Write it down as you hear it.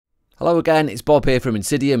Hello again, it's Bob here from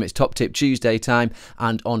Insidium. It's Top Tip Tuesday time,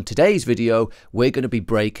 and on today's video we're going to be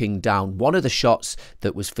breaking down one of the shots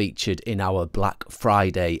that was featured in our Black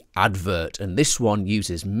Friday advert, and this one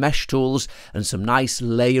uses MeshTools and some nice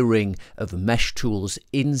layering of MeshTools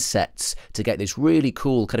insets to get this really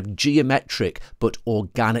cool kind of geometric but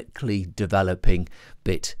organically developing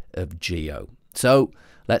bit of geo. So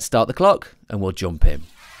let's start the clock and we'll jump in.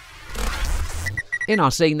 In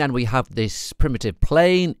our scene then we have this primitive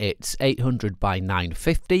plane, it's 800 by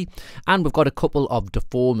 950, and we've got a couple of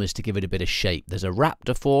deformers to give it a bit of shape. There's a wrap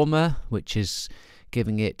deformer, which is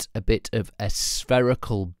giving it a bit of a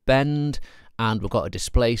spherical bend, and we've got a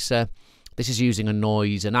displacer. This is using a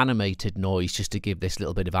noise, an animated noise, just to give this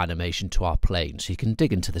little bit of animation to our plane. So you can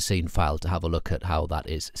dig into the scene file to have a look at how that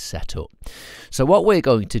is set up. So what we're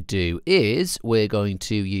going to do is we're going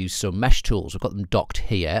to use some mesh tools. We've got them docked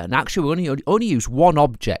here. And actually we only use one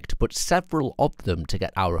object, but several of them to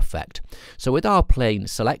get our effect. So with our plane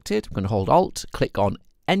selected, I'm going to hold Alt, click on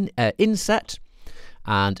Inset,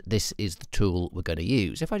 and this is the tool we're going to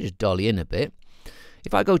use. If I just dolly in a bit,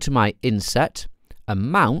 if I go to my Inset,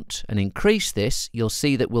 amount and increase this, you'll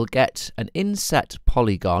see that we'll get an inset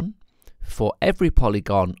polygon for every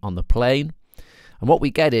polygon on the plane, and what we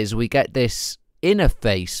get is we get this inner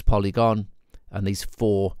face polygon and these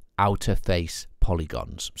 4 outer face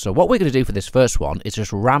polygons. So what we're going to do for this first one is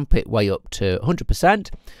just ramp it way up to 100%,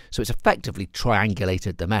 so it's effectively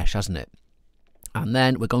triangulated the mesh, hasn't it? And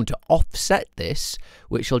then we're going to offset this,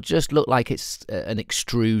 which will just look like it's an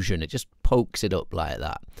extrusion. It just pokes it up like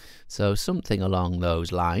that. So something along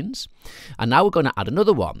those lines. And now we're going to add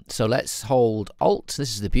another one. So let's hold Alt. This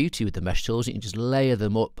is the beauty with the mesh tools. You can just layer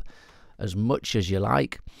them up as much as you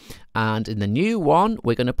like. And in the new one,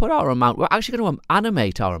 we're going to put our amount. We're actually going to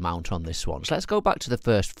animate our amount on this one. So let's go back to the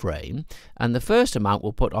first frame. And the first amount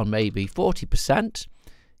we'll put on maybe 40%.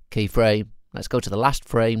 Keyframe. Let's go to the last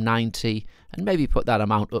frame, 90, and maybe put that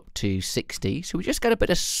amount up to 60. So we just get a bit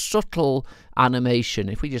of subtle animation.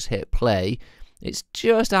 If we just hit play, it's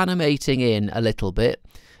just animating in a little bit.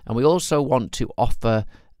 And we also want to offer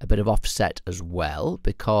a bit of offset as well,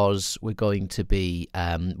 because we're going to be,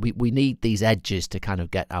 we need these edges to kind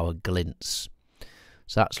of get our glints.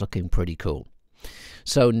 So that's looking pretty cool.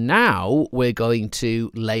 So now we're going to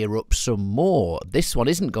layer up some more. This one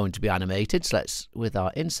isn't going to be animated, so let's, with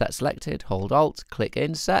our inset selected, hold Alt, click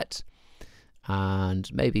Inset,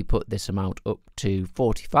 and maybe put this amount up to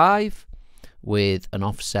 45 with an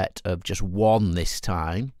offset of just 1 this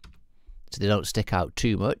time, so they don't stick out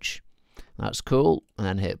too much. That's cool. And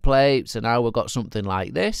then hit play. So now we've got something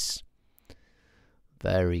like this.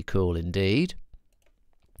 Very cool indeed.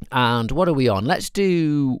 And what are we on? Let's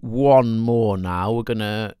do one more now. We're going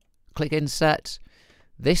to click Inset.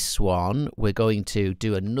 This one, we're going to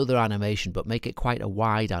do another animation, but make it quite a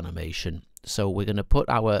wide animation. So we're going to put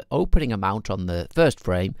our opening amount on the first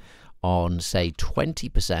frame on, say,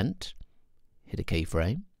 20%. Hit a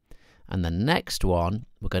keyframe. And the next one,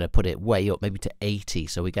 we're going to put it way up, maybe to 80,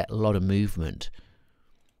 so we get a lot of movement.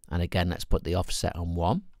 And again, let's put the offset on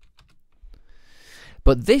 1.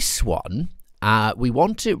 But this one, we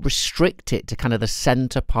want to restrict it to kind of the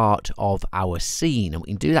center part of our scene, and we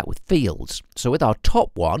can do that with fields. So with our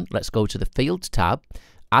top one, let's go to the Fields tab,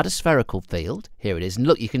 add a spherical field. Here it is, and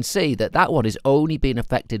look, you can see that that one is only being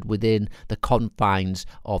affected within the confines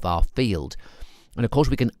of our field. And of course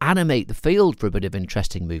we can animate the field for a bit of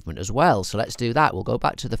interesting movement as well. So let's do that. We'll go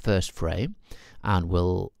back to the first frame and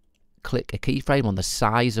we'll click a keyframe on the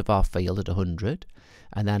size of our field at 100,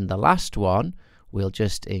 and then the last one, we'll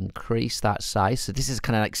just increase that size. So this is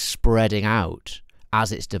kind of like spreading out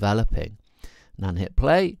as it's developing. And then hit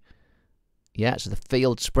play. Yeah, so the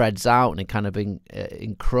field spreads out and it kind of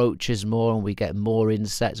encroaches more, and we get more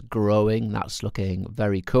insets growing. That's looking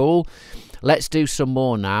very cool. Let's do some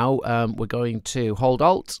more now. We're going to hold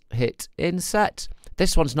Alt, hit Inset.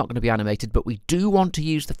 This one's not going to be animated, but we do want to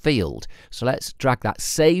use the field. So let's drag that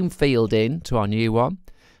same field in to our new one.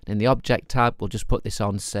 In the Object tab, we'll just put this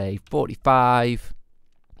on, say, 45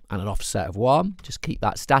 and an offset of 1. Just keep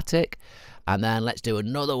that static. And then let's do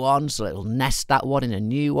another one, so it'll nest that one in a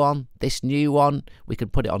new one. This new one, we can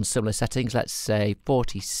put it on similar settings. Let's say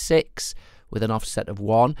 46 with an offset of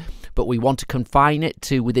 1. But we want to confine it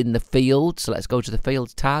to within the field. So let's go to the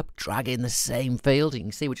Fields tab, drag in the same field. You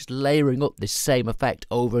can see we're just layering up this same effect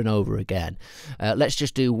over and over again. Let's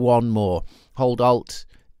just do one more. Hold Alt,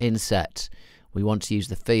 Inset. We want to use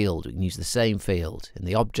the field. We can use the same field. In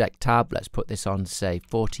the Object tab, let's put this on, say,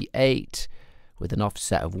 48 with an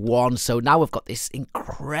offset of 1. So now we've got this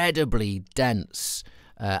incredibly dense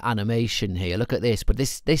animation here. Look at this, but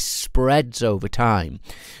this spreads over time.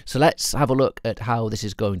 So let's have a look at how this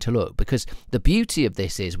is going to look, because the beauty of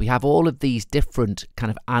this is we have all of these different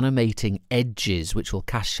kind of animating edges which will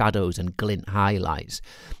cast shadows and glint highlights.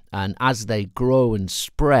 And as they grow and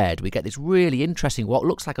spread, we get this really interesting, what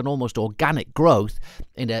looks like an almost organic growth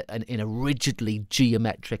in a rigidly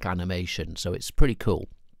geometric animation. So it's pretty cool.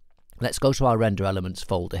 Let's go to our render elements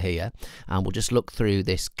folder here, and we'll just look through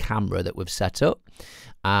this camera that we've set up,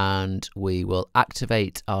 and we will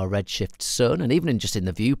activate our redshift sun. And even just in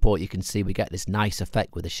the viewport, you can see we get this nice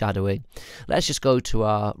effect with the shadowing. Let's just go to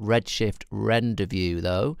our redshift render view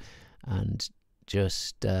though, and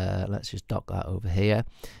just let's just dock that over here.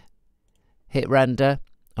 Hit render,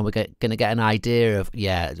 and we're going to get an idea of,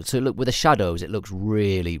 yeah, so look, with the shadows, it looks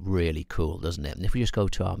really, really cool, doesn't it? And if we just go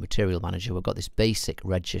to our material manager, we've got this basic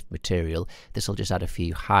redshift material. This will just add a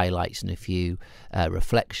few highlights and a few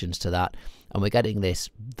reflections to that. And we're getting this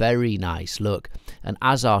very nice look. And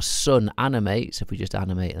as our sun animates, if we just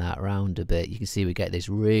animate that around a bit, you can see we get this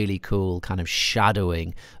really cool kind of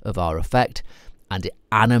shadowing of our effect. And it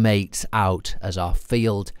animates out as our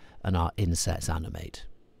field and our insets animate.